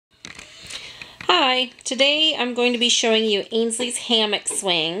Hi, today I'm going to be showing you Ainsley's hammock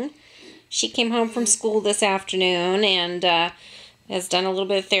swing. She came home from school this afternoon and has done a little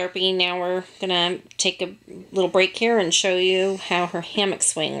bit of therapy. Now we're going to take a little break here and show you how her hammock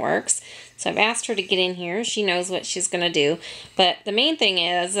swing works. So I've asked her to get in here. She knows what she's going to do. But the main thing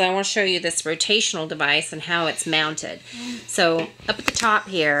is I want to show you this rotational device and how it's mounted. So up at the top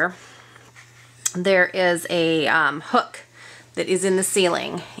here, there is a hook that is in the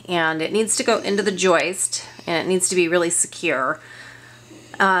ceiling, and it needs to go into the joist, and it needs to be really secure.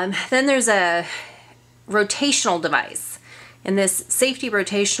 Then there's a rotational device, and this safety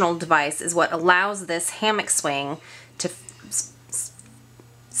rotational device is what allows this hammock swing to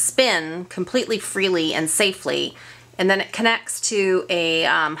spin completely freely and safely, and then it connects to a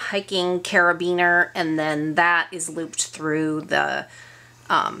hiking carabiner, and then that is looped through the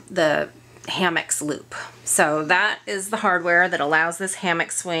hammock's loop. So that is the hardware that allows this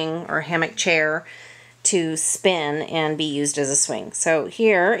hammock swing or hammock chair to spin and be used as a swing. So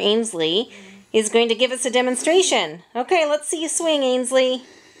here Ainsley is going to give us a demonstration. Okay, let's see you swing, Ainsley.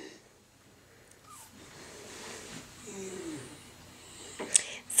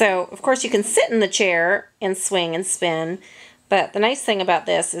 So of course you can sit in the chair and swing and spin, but the nice thing about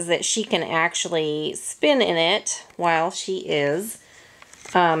this is that she can actually spin in it while she is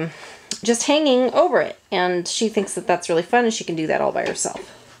just hanging over it, and she thinks that that's really fun, and she can do that all by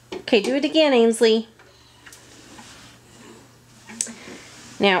herself. Okay, do it again, Ainsley.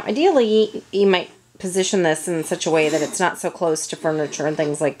 Now, ideally, you might position this in such a way that it's not so close to furniture and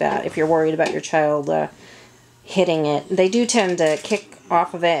things like that. If you're worried about your child hitting it, they do tend to kick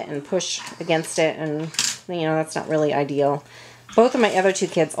off of it and push against it, and you know, that's not really ideal. Both of my other two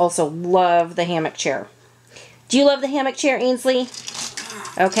kids also love the hammock chair. Do you love the hammock chair, Ainsley?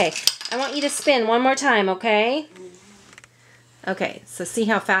 Okay. I want you to spin one more time, okay? Okay, so see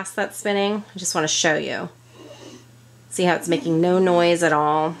how fast that's spinning? I just want to show you. See how it's making no noise at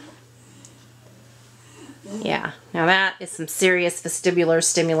all? Yeah, now that is some serious vestibular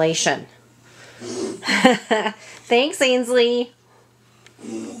stimulation. Thanks, Ainsley.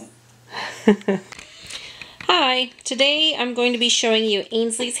 Hi, today I'm going to be showing you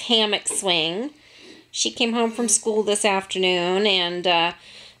Ainsley's hammock swing. She came home from school this afternoon and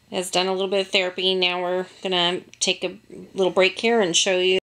has done a little bit of therapy. Now we're going to take a little break here and show you